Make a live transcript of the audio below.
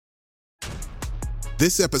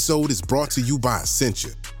This episode is brought to you by Essentia.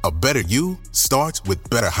 A better you starts with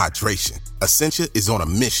better hydration. Essentia is on a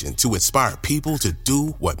mission to inspire people to do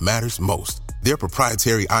what matters most. Their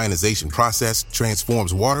proprietary ionization process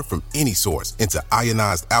transforms water from any source into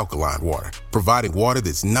ionized alkaline water, providing water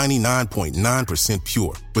that's 99.9%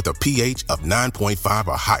 pure with a pH of 9.5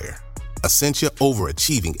 or higher. Essentia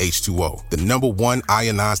Overachieving H2O, the #1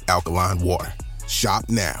 ionized alkaline water. Shop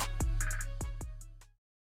now.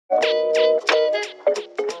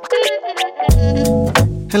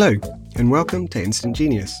 Hello, and welcome to Instant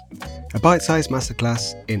Genius, a bite-sized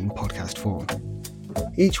masterclass in podcast form.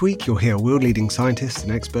 Each week you'll hear world-leading scientists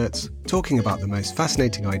and experts talking about the most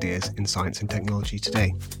fascinating ideas in science and technology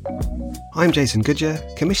today. I'm Jason Goodyear,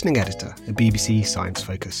 commissioning editor at BBC Science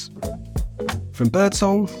Focus. From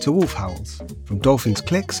birdsong to wolf howls, from dolphins'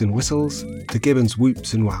 clicks and whistles to gibbons'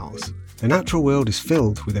 whoops and wows, the natural world is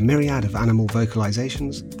filled with a myriad of animal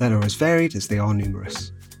vocalizations that are as varied as they are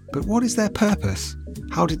numerous. But what is their purpose?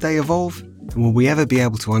 How did they evolve? And will we ever be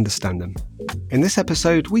able to understand them? In this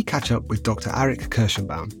episode, we catch up with Dr. Arik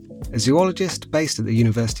Kirschenbaum, a zoologist based at the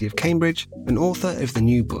University of Cambridge and author of the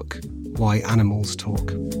new book, Why Animals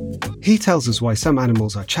Talk. He tells us why some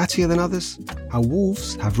animals are chattier than others, how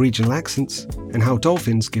wolves have regional accents, and how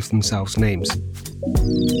dolphins give themselves names.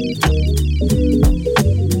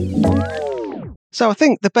 So I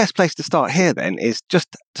think the best place to start here then is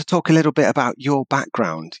just to talk a little bit about your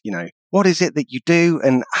background. What is it that you do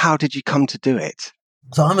and how did you come to do it?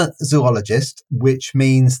 So I'm a zoologist, which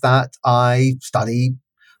means that I study,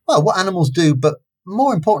 what animals do, but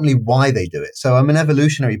more importantly, why they do it. So I'm an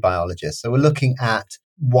evolutionary biologist. So we're looking at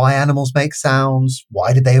why animals make sounds.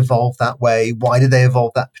 Why did they evolve that way? Why did they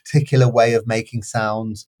evolve that particular way of making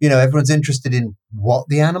sounds? Everyone's interested in what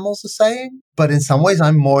the animals are saying, but in some ways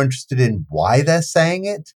I'm more interested in why they're saying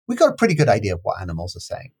it. We've got a pretty good idea of what animals are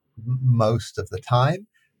saying most of the time.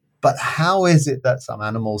 But how is it that some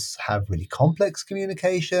animals have really complex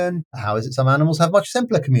communication? How is it some animals have much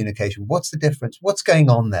simpler communication? What's the difference? What's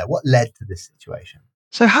going on there? What led to this situation?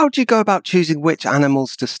 So how do you go about choosing which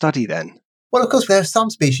animals to study then? Well, of course, there are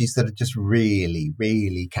some species that are just really,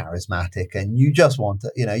 really charismatic, and you just want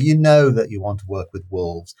to, you know that you want to work with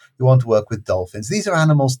wolves, you want to work with dolphins. These are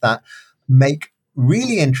animals that make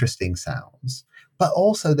really interesting sounds, but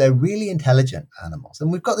also they're really intelligent animals.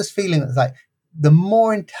 And we've got this feeling that it's like the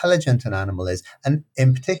more intelligent an animal is, and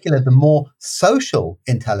in particular, the more social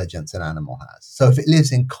intelligence an animal has. So if it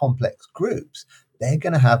lives in complex groups, they're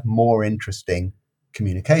going to have more interesting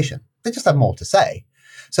communication. They just have more to say.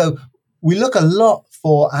 So we look a lot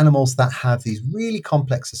for animals that have these really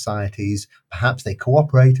complex societies. Perhaps they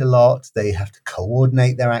cooperate a lot. They have to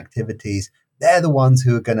coordinate their activities. They're the ones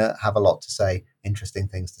who are going to have a lot to say, interesting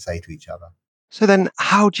things to say to each other. So then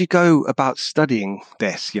how do you go about studying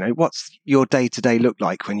this? What's your day-to-day look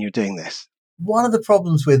like when you're doing this? One of the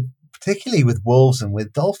problems particularly with wolves and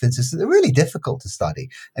with dolphins, is that they're really difficult to study.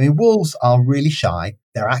 I mean, wolves are really shy.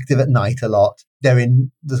 They're active at night a lot. They're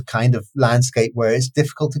in the kind of landscape where it's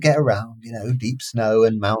difficult to get around, deep snow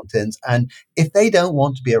and mountains. And if they don't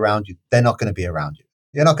want to be around you, they're not going to be around you.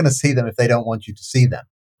 You're not going to see them if they don't want you to see them.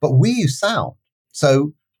 But we use sound.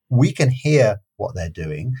 So we can hear what they're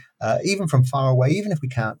doing, even from far away, even if we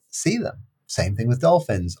can't see them. Same thing with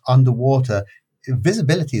dolphins. Underwater,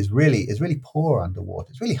 visibility is really poor underwater.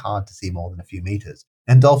 It's really hard to see more than a few meters.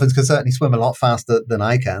 And dolphins can certainly swim a lot faster than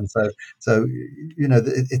I can. So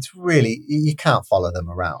it's really, you can't follow them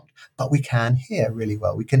around. But we can hear really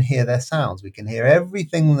well. We can hear their sounds. We can hear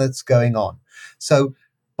everything that's going on. So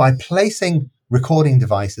by placing recording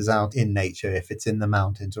devices out in nature, if it's in the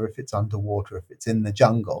mountains or if it's underwater, if it's in the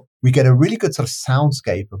jungle, we get a really good sort of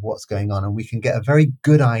soundscape of what's going on. And we can get a very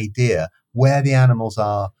good idea where the animals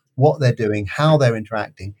are, what they're doing, how they're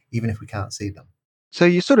interacting, even if we can't see them. So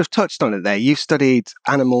you sort of touched on it there. You've studied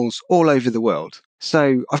animals all over the world.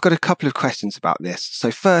 So I've got a couple of questions about this.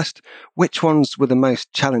 So first, which ones were the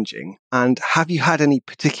most challenging? And have you had any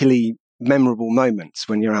particularly memorable moments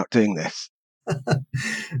when you're out doing this?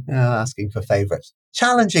 Asking for favourites.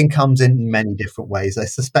 Challenging comes in many different ways. I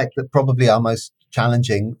suspect that probably our most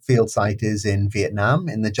challenging field site is in Vietnam,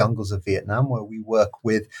 in the jungles of Vietnam, where we work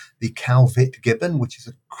with the Calvit gibbon, which is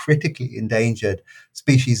a critically endangered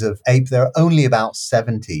species of ape. There are only about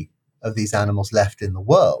 70 of these animals left in the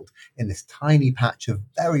world in this tiny patch of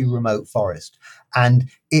very remote forest. And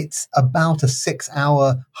it's about a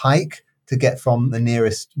 6-hour hike to get from the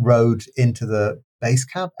nearest road into the base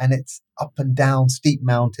camp, and it's up and down steep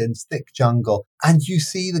mountains, thick jungle, and you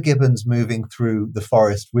see the gibbons moving through the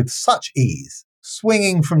forest with such ease,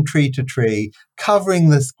 swinging from tree to tree, covering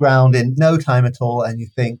this ground in no time at all, and you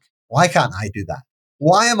think, why can't I do that?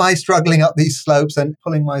 Why am I struggling up these slopes and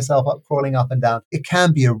pulling myself up, crawling up and down? It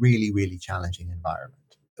can be a really, really challenging environment.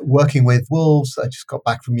 Working with wolves, I just got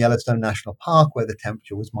back from Yellowstone National Park where the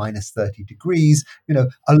temperature was minus 30 degrees. A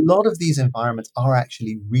lot of these environments are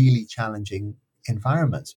actually really challenging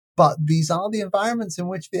environments. But these are the environments in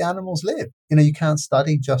which the animals live. You can't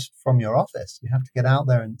study just from your office. You have to get out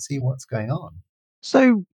there and see what's going on.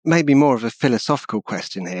 So maybe more of a philosophical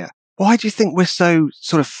question here. Why do you think we're so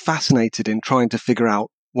sort of fascinated in trying to figure out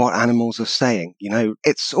what animals are saying?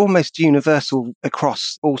 It's almost universal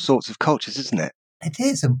across all sorts of cultures, isn't it? It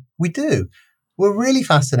is, and we do. We're really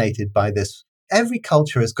fascinated by this. Every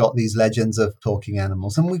culture has got these legends of talking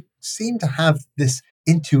animals, and we seem to have this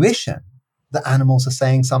intuition that animals are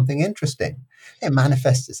saying something interesting. It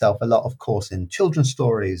manifests itself a lot, of course, in children's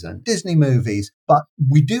stories and Disney movies, but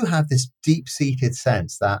we do have this deep-seated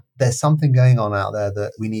sense that there's something going on out there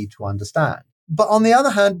that we need to understand. But on the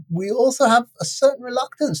other hand, we also have a certain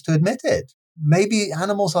reluctance to admit it. Maybe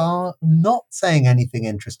animals are not saying anything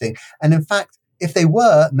interesting, and in fact, if they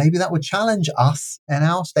were, maybe that would challenge us and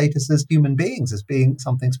our status as human beings as being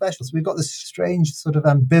something special. So we've got this strange sort of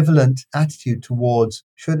ambivalent attitude towards,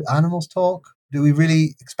 should animals talk? Do we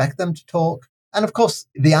really expect them to talk? And of course,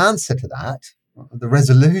 the answer to that, the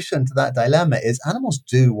resolution to that dilemma is animals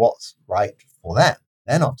do what's right for them.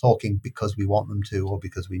 They're not talking because we want them to or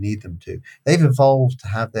because we need them to. They've evolved to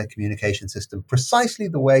have their communication system precisely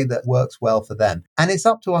the way that works well for them. And it's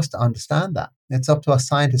up to us to understand that. It's up to us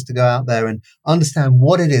scientists to go out there and understand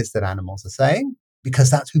what it is that animals are saying, because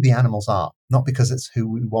that's who the animals are, not because it's who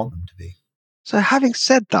we want them to be. So having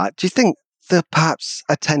said that, do you think that perhaps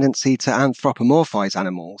a tendency to anthropomorphize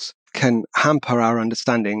animals can hamper our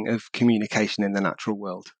understanding of communication in the natural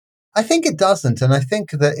world? I think it doesn't. And I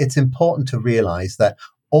think that it's important to realize that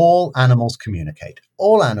all animals communicate.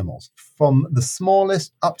 All animals, from the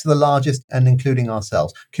smallest up to the largest and including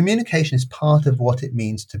ourselves. Communication is part of what it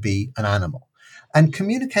means to be an animal. And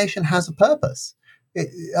communication has a purpose. It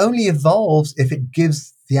only evolves if it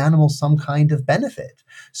gives the animal some kind of benefit.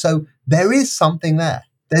 So there is something there.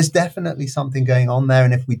 There's definitely something going on there.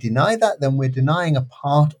 And if we deny that, then we're denying a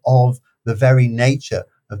part of the very nature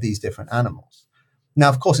of these different animals. Now,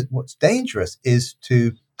 of course, what's dangerous is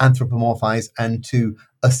to anthropomorphize and to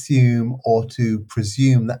assume or to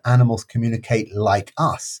presume that animals communicate like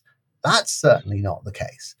us. That's certainly not the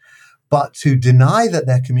case. But to deny that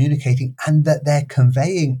they're communicating and that they're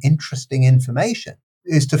conveying interesting information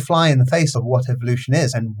is to fly in the face of what evolution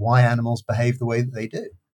is and why animals behave the way that they do.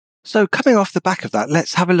 So coming off the back of that,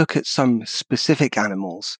 let's have a look at some specific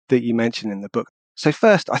animals that you mentioned in the book. So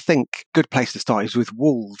first, I think a good place to start is with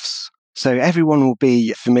wolves. So everyone will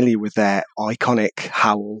be familiar with their iconic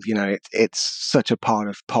howl. It's such a part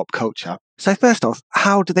of pop culture. So first off,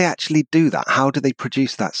 how do they actually do that? How do they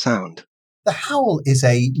produce that sound? The howl is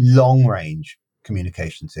a long-range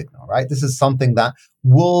communication signal, right? This is something that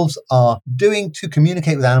wolves are doing to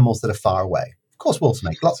communicate with animals that are far away. Of course, wolves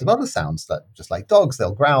make lots of other sounds that, just like dogs,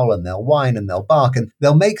 they'll growl and they'll whine and they'll bark and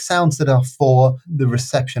they'll make sounds that are for the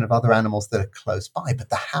reception of other animals that are close by. But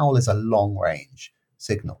the howl is a long-range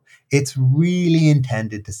signal. It's really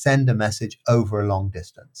intended to send a message over a long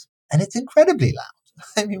distance. And it's incredibly loud.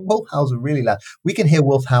 I mean, wolf howls are really loud. We can hear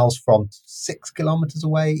wolf howls from 6 kilometers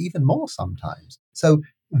away, even more sometimes. So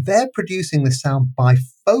they're producing the sound by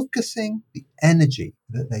focusing the energy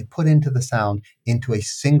that they put into the sound into a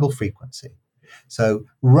single frequency. So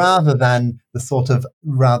rather than the sort of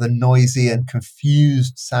rather noisy and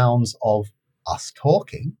confused sounds of us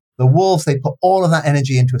talking, the wolves, they put all of that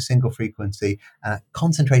energy into a single frequency, and a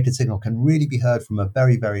concentrated signal can really be heard from a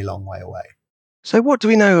very, very long way away. So what do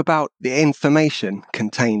we know about the information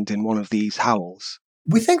contained in one of these howls?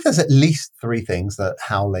 We think there's at least 3 things that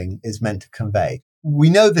howling is meant to convey.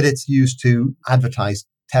 We know that it's used to advertise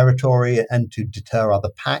territory and to deter other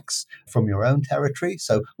packs from your own territory.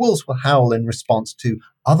 So wolves will howl in response to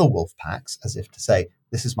other wolf packs, as if to say,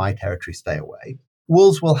 this is my territory, stay away.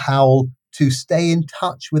 Wolves will howl to stay in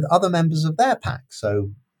touch with other members of their pack.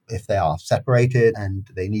 So if they are separated and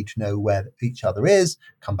they need to know where each other is,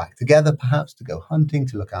 come back together perhaps to go hunting,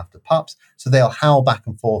 to look after pups. So they'll howl back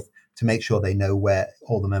and forth to make sure they know where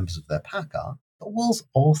all the members of their pack are. But wolves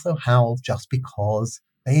also howl just because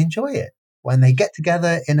they enjoy it. When they get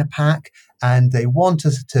together in a pack and they want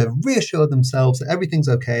us to reassure themselves that everything's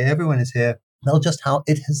okay, everyone is here, they'll just howl.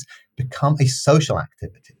 It has become a social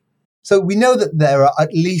activity. So we know that there are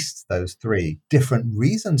at least those 3 different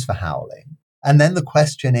reasons for howling. And then the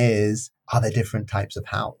question is, are there different types of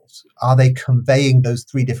howls? Are they conveying those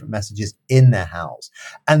 3 different messages in their howls?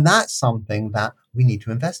 And that's something that we need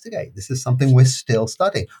to investigate. This is something we're still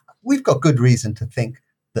studying. We've got good reason to think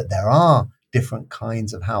that there are different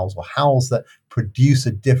kinds of howls, or howls that produce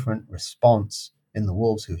a different response in the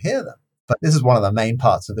wolves who hear them. But this is one of the main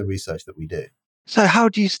parts of the research that we do. So how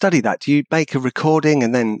do you study that? Do you make a recording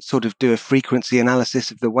and then sort of do a frequency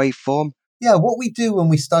analysis of the waveform? Yeah, what we do when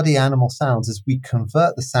we study animal sounds is we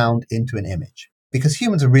convert the sound into an image. Because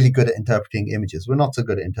humans are really good at interpreting images, we're not so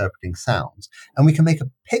good at interpreting sounds. And we can make a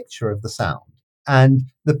picture of the sound. And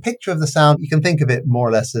the picture of the sound, you can think of it more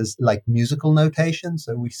or less as like musical notation.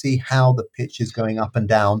 So we see how the pitch is going up and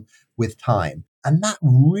down with time. And that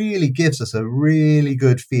really gives us a really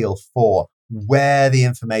good feel for where the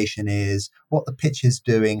information is, what the pitch is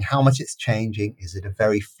doing, how much it's changing. Is it a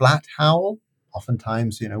very flat howl?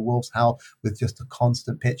 Oftentimes, wolves howl with just a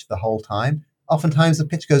constant pitch the whole time. Oftentimes the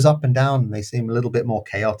pitch goes up and down and they seem a little bit more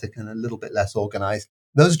chaotic and a little bit less organized.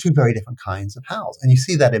 Those are two very different kinds of howls. And you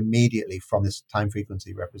see that immediately from this time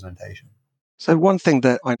frequency representation. So one thing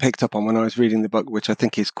that I picked up on when I was reading the book, which I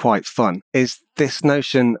think is quite fun, is this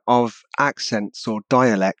notion of accents or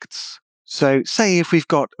dialects. So say if we've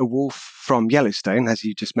got a wolf from Yellowstone, as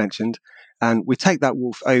you just mentioned, and we take that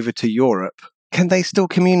wolf over to Europe, can they still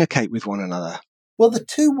communicate with one another? Well, the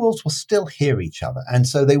two wolves will still hear each other, and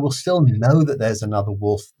so they will still know that there's another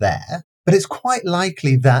wolf there. But it's quite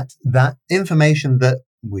likely that that information that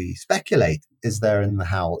we speculate is there in the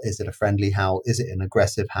howl. Is it a friendly howl? Is it an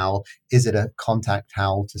aggressive howl? Is it a contact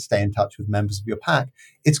howl to stay in touch with members of your pack?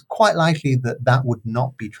 It's quite likely that that would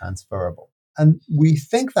not be transferable. And we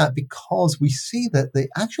think that because we see that the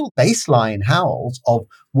actual baseline howls of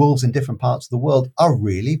wolves in different parts of the world are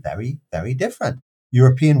really very, very different.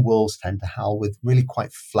 European wolves tend to howl with really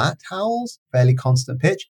quite flat howls, fairly constant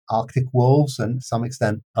pitch. Arctic wolves and to some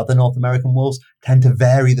extent other North American wolves tend to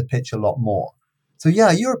vary the pitch a lot more. So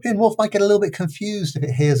yeah, a European wolf might get a little bit confused if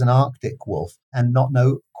it hears an Arctic wolf and not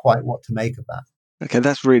know quite what to make of that. Okay,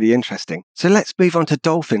 that's really interesting. So let's move on to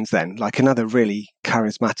dolphins then, like another really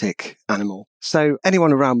charismatic animal. So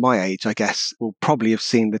anyone around my age, I guess, will probably have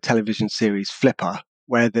seen the television series Flipper,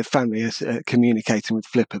 where the family is communicating with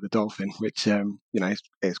Flipper the dolphin, which,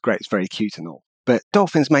 is great. It's very cute and all. But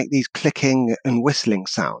dolphins make these clicking and whistling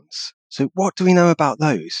sounds. So what do we know about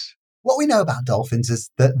those? What we know about dolphins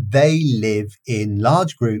is that they live in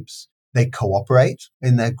large groups. They cooperate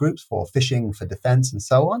in their groups for fishing, for defense, and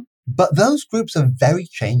so on. But those groups are very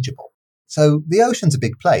changeable. So the ocean's a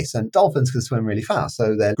big place and dolphins can swim really fast.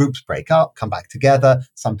 So their groups break up, come back together.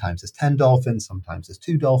 Sometimes there's 10 dolphins, sometimes there's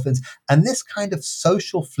 2 dolphins. And this kind of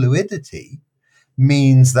social fluidity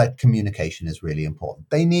means that communication is really important.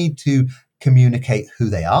 They need to communicate who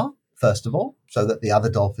they are, first of all, so that the other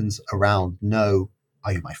dolphins around know,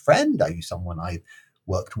 are you my friend? Are you someone I've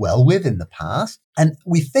worked well with in the past? And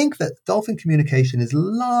we think that dolphin communication is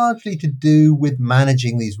largely to do with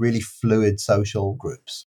managing these really fluid social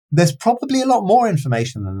groups. There's probably a lot more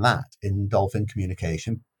information than that in dolphin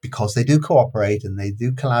communication because they do cooperate and they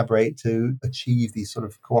do collaborate to achieve these sort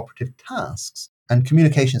of cooperative tasks. And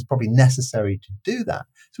communication is probably necessary to do that.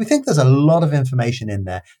 So we think there's a lot of information in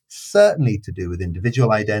there, certainly to do with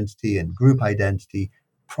individual identity and group identity,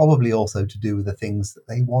 probably also to do with the things that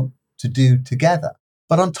they want to do together.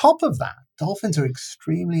 But on top of that, dolphins are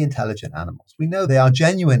extremely intelligent animals. We know they are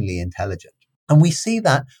genuinely intelligent. And we see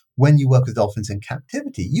that when you work with dolphins in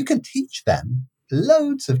captivity, you can teach them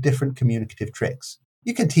loads of different communicative tricks.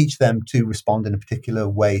 You can teach them to respond in a particular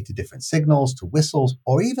way to different signals, to whistles,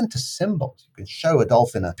 or even to symbols. You can show a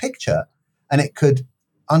dolphin a picture and it could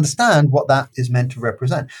understand what that is meant to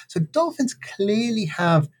represent. So dolphins clearly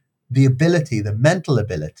have the ability, the mental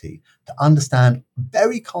ability, to understand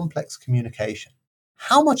very complex communication.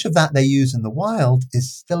 How much of that they use in the wild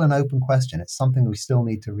is still an open question. It's something we still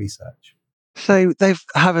need to research. So they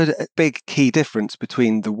have a big key difference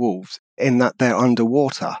between the wolves in that they're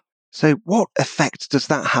underwater. So what effect does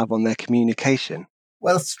that have on their communication?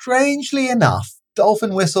 Well, strangely enough,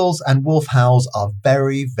 dolphin whistles and wolf howls are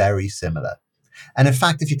very, very similar. And in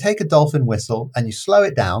fact, if you take a dolphin whistle and you slow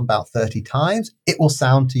it down about 30 times, it will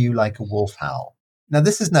sound to you like a wolf howl. Now,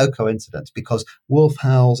 this is no coincidence because wolf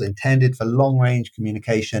howls intended for long-range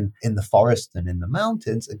communication in the forest and in the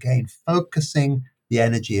mountains, again, focusing the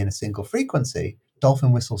energy in a single frequency,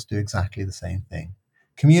 dolphin whistles do exactly the same thing.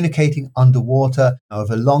 Communicating underwater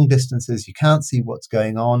over long distances, you can't see what's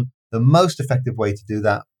going on. The most effective way to do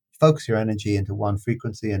that, focus your energy into one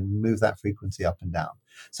frequency and move that frequency up and down.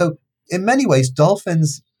 So in many ways,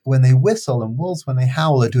 dolphins, when they whistle and wolves, when they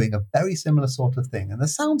howl, are doing a very similar sort of thing. And the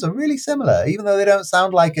sounds are really similar, even though they don't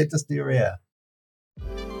sound like it just to your ear.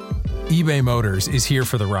 eBay Motors is here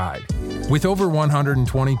for the ride. With over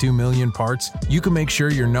 122 million parts, you can make sure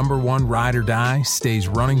your number one ride or die stays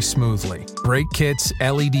running smoothly. Brake kits,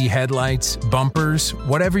 LED headlights, bumpers,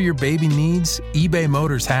 whatever your baby needs, eBay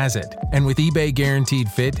Motors has it. And with eBay Guaranteed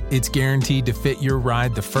Fit, it's guaranteed to fit your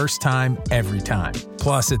ride the first time, every time.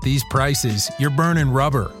 Plus, at these prices, you're burning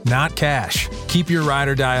rubber, not cash. Keep your ride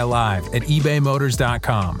or die alive at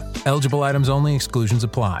ebaymotors.com. Eligible items only, exclusions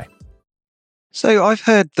apply. So I've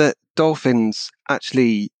heard that dolphins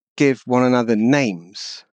actually give one another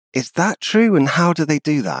names. Is that true? And how do they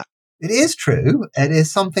do that? It is true. It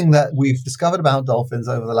is something that we've discovered about dolphins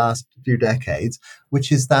over the last few decades,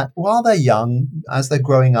 which is that while they're young, as they're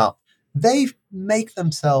growing up, they make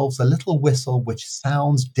themselves a little whistle which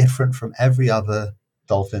sounds different from every other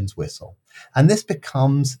dolphin's whistle. And this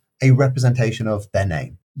becomes a representation of their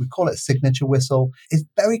name. We call it signature whistle. It's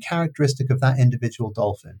very characteristic of that individual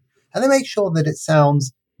dolphin. And they make sure that it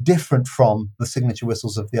sounds different from the signature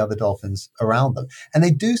whistles of the other dolphins around them. And they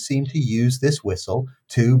do seem to use this whistle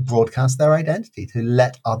to broadcast their identity, to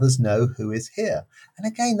let others know who is here.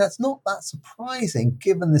 And again, that's not that surprising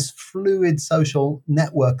given this fluid social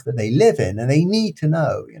network that they live in. And they need to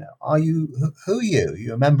know, who are you? Are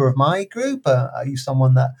you a member of my group? Are you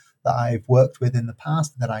someone that I've worked with in the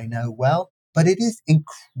past that I know well? But it is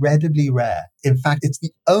incredibly rare. In fact, it's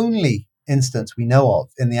the only instance we know of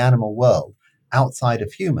in the animal world outside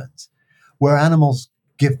of humans, where animals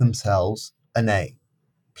give themselves a name.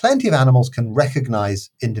 Plenty of animals can recognize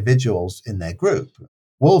individuals in their group.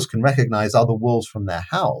 Wolves can recognize other wolves from their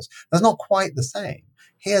howls. That's not quite the same.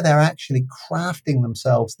 Here, they're actually crafting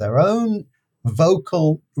themselves their own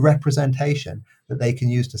vocal representation that they can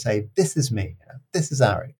use to say, this is me, this is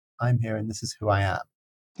Ari, I'm here, and this is who I am.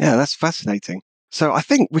 Yeah, that's fascinating. So I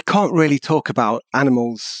think we can't really talk about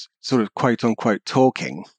animals sort of quote unquote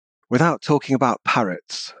talking without talking about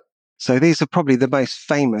parrots. So these are probably the most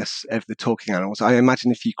famous of the talking animals. I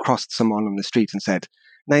imagine if you crossed someone on the street and said,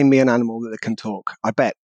 name me an animal that can talk, I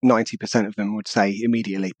bet 90% of them would say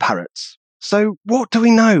immediately parrots. So what do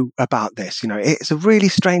we know about this? It's a really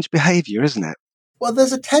strange behavior, isn't it? Well,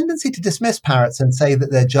 there's a tendency to dismiss parrots and say that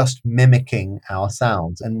they're just mimicking our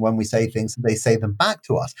sounds. And when we say things, they say them back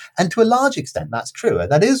to us. And to a large extent, that's true.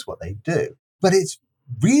 That is what they do. But it's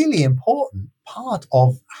really important part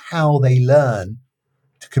of how they learn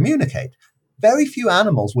to communicate. Very few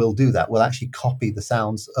animals will do that, will actually copy the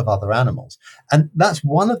sounds of other animals. And that's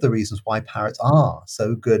one of the reasons why parrots are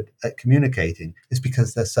so good at communicating, is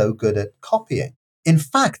because they're so good at copying. In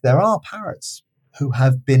fact, there are parrots who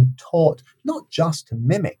have been taught not just to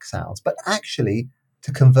mimic sounds, but actually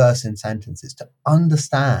to converse in sentences, to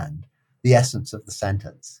understand the essence of the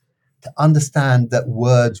sentence, to understand that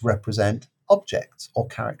words represent objects or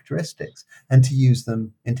characteristics, and to use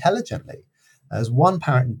them intelligently. There's one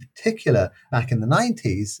parrot in particular back in the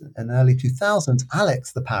 90s and early 2000s,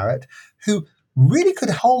 Alex the parrot, who really could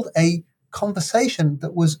hold a conversation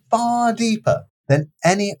that was far deeper than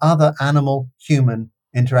any other animal-human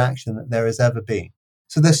interaction that there has ever been.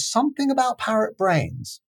 So there's something about parrot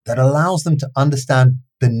brains that allows them to understand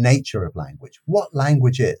the nature of language, what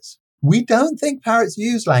language is. We don't think parrots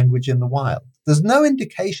use language in the wild. There's no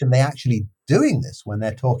indication they're actually doing this when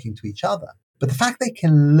they're talking to each other. But the fact they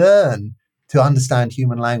can learn to understand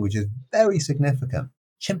human language is very significant.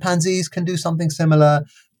 Chimpanzees can do something similar.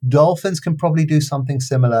 Dolphins can probably do something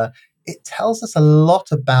similar. It tells us a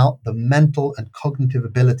lot about the mental and cognitive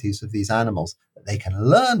abilities of these animals, that they can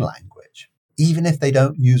learn language, even if they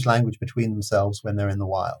don't use language between themselves when they're in the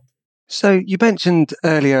wild. So you mentioned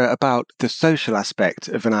earlier about the social aspect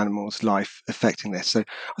of an animal's life affecting this. So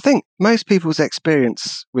I think most people's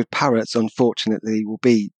experience with parrots, unfortunately, will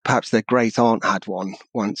be perhaps their great aunt had one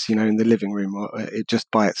once, in the living room or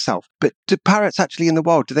just by itself. But do parrots actually in the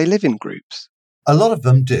wild, do they live in groups? A lot of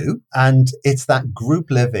them do. And it's that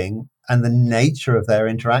group living and the nature of their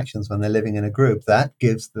interactions when they're living in a group that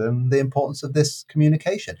gives them the importance of this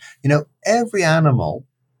communication. Every animal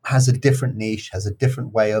has a different niche, has a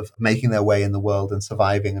different way of making their way in the world and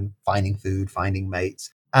surviving and finding food, finding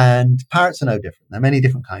mates. And parrots are no different. There are many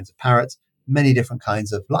different kinds of parrots, many different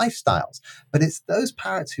kinds of lifestyles. But it's those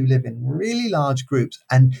parrots who live in really large groups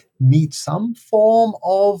and need some form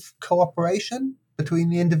of cooperation between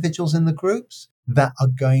the individuals in the groups that are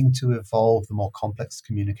going to evolve the more complex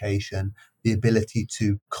communication, the ability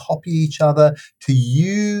to copy each other, to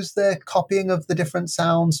use their copying of the different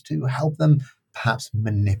sounds to help them perhaps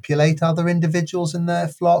manipulate other individuals in their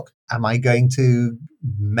flock. Am I going to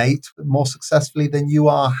mate more successfully than you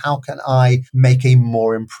are? How can I make a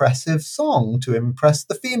more impressive song to impress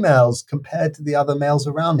the females compared to the other males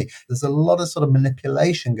around me? There's a lot of sort of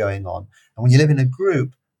manipulation going on. And when you live in a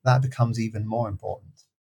group, that becomes even more important.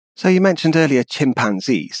 So you mentioned earlier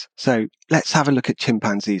chimpanzees. So let's have a look at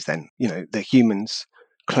chimpanzees then, the human's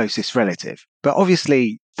closest relative. But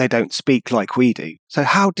obviously they don't speak like we do. So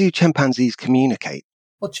how do chimpanzees communicate?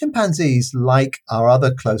 Well, chimpanzees, like our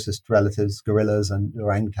other closest relatives, gorillas and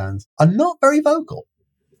orangutans, are not very vocal.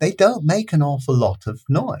 They don't make an awful lot of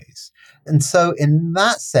noise. And so in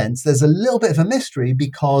that sense, there's a little bit of a mystery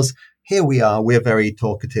because here we are, we're very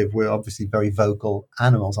talkative, we're obviously very vocal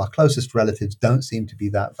animals. Our closest relatives don't seem to be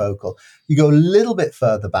that vocal. You go a little bit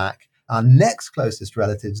further back, our next closest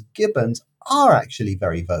relatives, gibbons, are actually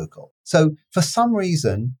very vocal. So for some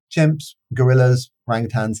reason, chimps, gorillas,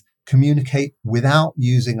 orangutans communicate without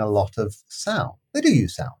using a lot of sound. They do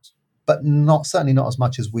use sounds, but certainly not as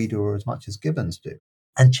much as we do or as much as gibbons do.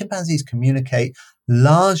 And chimpanzees communicate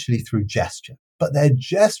largely through gesture, but their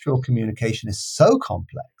gestural communication is so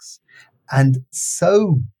complex and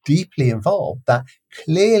so deeply involved that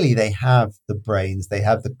clearly they have the brains, they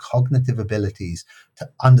have the cognitive abilities to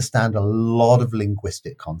understand a lot of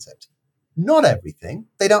linguistic concepts. Not everything.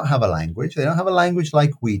 They don't have a language. They don't have a language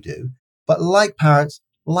like we do. But like parrots,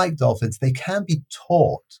 like dolphins, they can be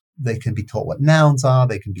taught. They can be taught what nouns are.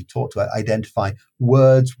 They can be taught to identify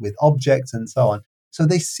words with objects and so on. So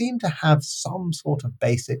they seem to have some sort of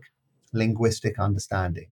basic linguistic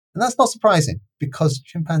understanding. And that's not surprising because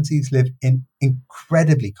chimpanzees live in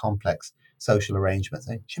incredibly complex social arrangements.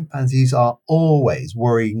 And chimpanzees are always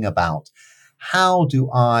worrying about how do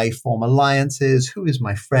I form alliances? Who is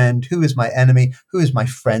my friend? Who is my enemy? Who is my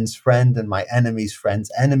friend's friend and my enemy's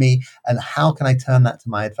friend's enemy? And how can I turn that to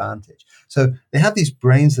my advantage? So they have these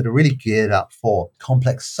brains that are really geared up for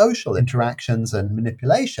complex social interactions and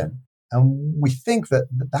manipulation. And we think that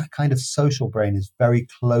that kind of social brain is very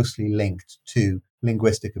closely linked to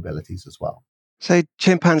linguistic abilities as well. So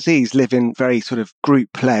chimpanzees live in very sort of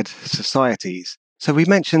group-led societies. So we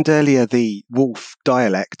mentioned earlier the wolf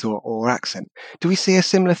dialect or accent. Do we see a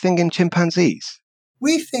similar thing in chimpanzees?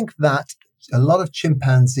 We think that a lot of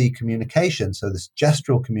chimpanzee communication, so this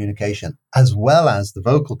gestural communication, as well as the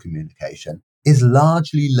vocal communication, is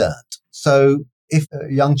largely learnt. So if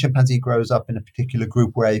a young chimpanzee grows up in a particular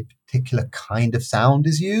group where a particular kind of sound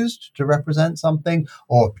is used to represent something,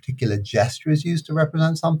 or a particular gesture is used to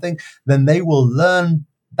represent something, then they will learn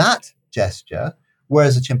that gesture,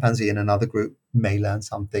 whereas a chimpanzee in another group may learn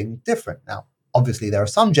something different. Now, obviously, there are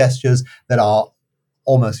some gestures that are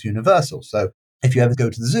almost universal. So if you ever go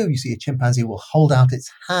to the zoo, you see a chimpanzee will hold out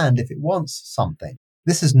its hand if it wants something.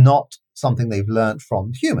 This is not something they've learned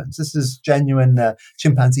from humans. This is genuine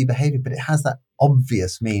chimpanzee behavior, but it has that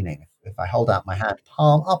obvious meaning. If I hold out my hand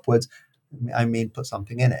palm upwards, I mean put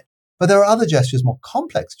something in it. But there are other gestures, more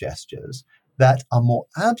complex gestures, that are more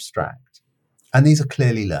abstract, and these are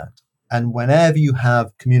clearly learned. And whenever you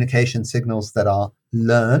have communication signals that are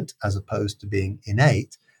learned as opposed to being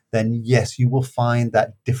innate, then yes, you will find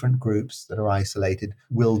that different groups that are isolated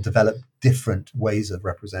will develop different ways of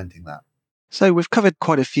representing that. So we've covered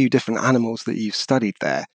quite a few different animals that you've studied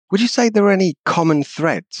there. Would you say there are any common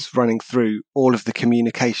threads running through all of the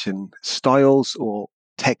communication styles or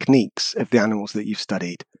techniques of the animals that you've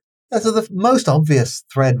studied? Yeah, so the most obvious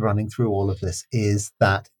thread running through all of this is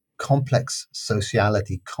that complex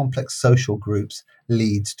sociality, complex social groups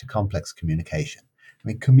leads to complex communication. I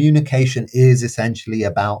mean, communication is essentially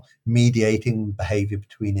about mediating behavior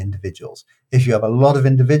between individuals. If you have a lot of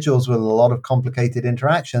individuals with a lot of complicated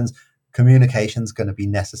interactions, communication is going to be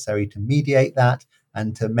necessary to mediate that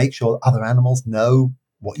and to make sure other animals know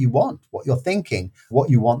what you want, what you're thinking, what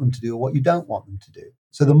you want them to do, or what you don't want them to do.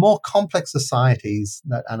 So the more complex societies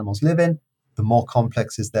that animals live in, the more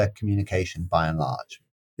complex is their communication by and large.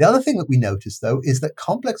 The other thing that we notice, though, is that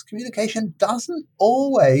complex communication doesn't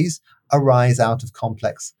always arise out of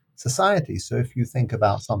complex societies. So if you think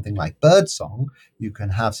about something like birdsong, you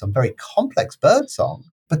can have some very complex birdsong,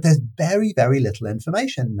 but there's very, very little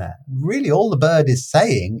information there. Really, all the bird is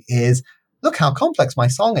saying is, look how complex my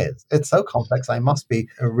song is. It's so complex, I must be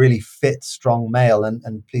a really fit, strong male,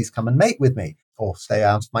 and please come and mate with me or stay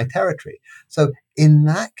out of my territory. So in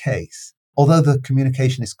that case, although the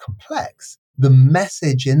communication is complex, the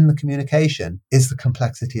message in the communication is the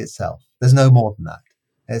complexity itself. There's no more than that.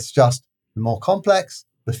 It's just the more complex,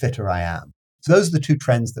 the fitter I am. So those are the two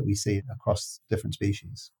trends that we see across different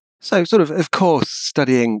species. So of course,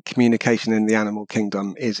 studying communication in the animal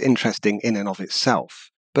kingdom is interesting in and of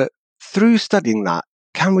itself. But through studying that,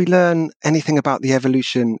 can we learn anything about the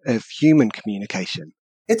evolution of human communication?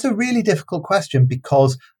 It's a really difficult question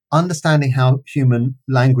because understanding how human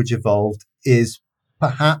language evolved is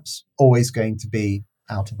perhaps always going to be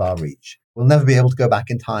out of our reach. We'll never be able to go back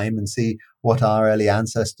in time and see what our early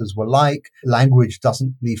ancestors were like. Language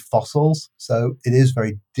doesn't leave fossils, so it is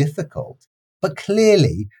very difficult. But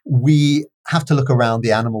clearly, we have to look around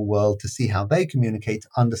the animal world to see how they communicate, to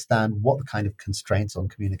understand what the kind of constraints on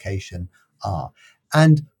communication are.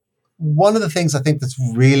 And one of the things I think that's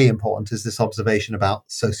really important is this observation about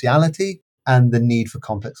sociality and the need for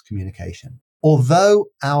complex communication. Although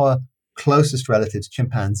our closest relatives,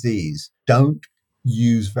 chimpanzees, don't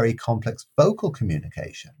use very complex vocal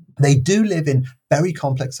communication, they do live in very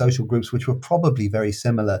complex social groups, which were probably very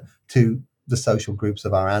similar to the social groups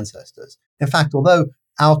of our ancestors. In fact, although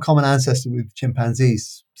our common ancestor with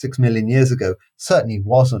chimpanzees 6 million years ago certainly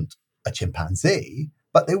wasn't a chimpanzee,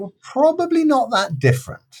 but they were probably not that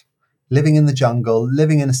different, living in the jungle,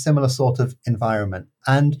 living in a similar sort of environment.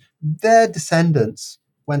 And their descendants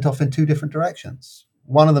went off in two different directions.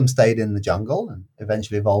 One of them stayed in the jungle and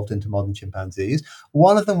eventually evolved into modern chimpanzees.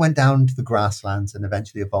 One of them went down to the grasslands and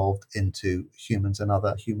eventually evolved into humans and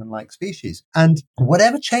other human-like species. And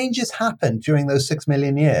whatever changes happened during those 6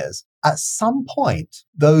 million years, at some point,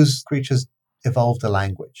 those creatures evolved a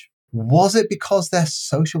language. Was it because their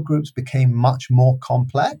social groups became much more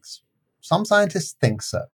complex? Some scientists think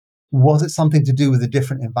so. Was it something to do with a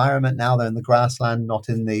different environment? Now they're in the grassland, not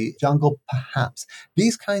in the jungle? Perhaps.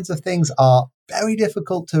 These kinds of things are very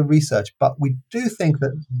difficult to research, but we do think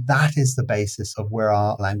that that is the basis of where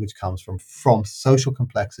our language comes from social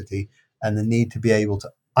complexity and the need to be able to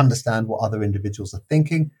understand what other individuals are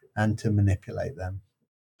thinking and to manipulate them.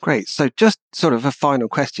 Great. So just sort of a final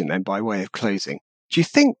question then, by way of closing. Do you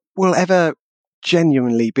think we'll ever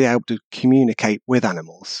genuinely be able to communicate with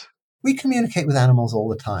animals? We communicate with animals all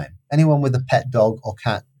the time. Anyone with a pet dog or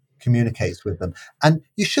cat communicates with them. And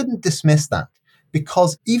you shouldn't dismiss that,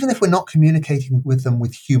 because even if we're not communicating with them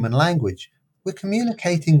with human language, we're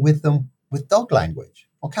communicating with them with dog language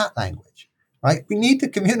or cat language, right? We need to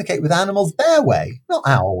communicate with animals their way, not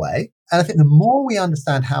our way. And I think the more we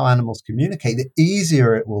understand how animals communicate, the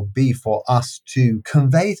easier it will be for us to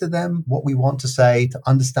convey to them what we want to say, to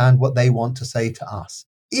understand what they want to say to us.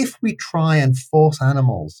 If we try and force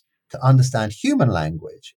animals to understand human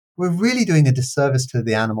language, we're really doing a disservice to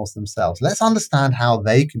the animals themselves. Let's understand how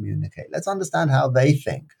they communicate. Let's understand how they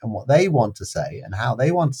think and what they want to say and how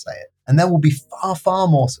they want to say it. And then we'll be far, far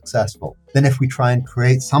more successful than if we try and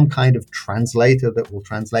create some kind of translator that will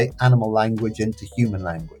translate animal language into human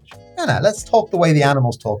language. No, let's talk the way the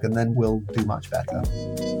animals talk, and then we'll do much better.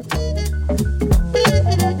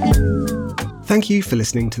 Thank you for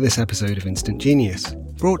listening to this episode of Instant Genius,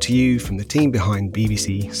 brought to you from the team behind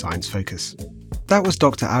BBC Science Focus. That was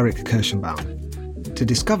Dr. Arik Kirschenbaum. To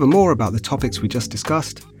discover more about the topics we just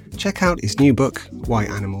discussed, check out his new book, Why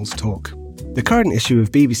Animals Talk. The current issue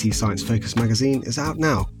of BBC Science Focus magazine is out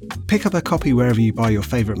now. Pick up a copy wherever you buy your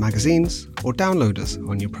favourite magazines or download us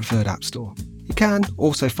on your preferred app store. You can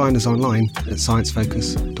also find us online at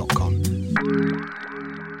sciencefocus.com.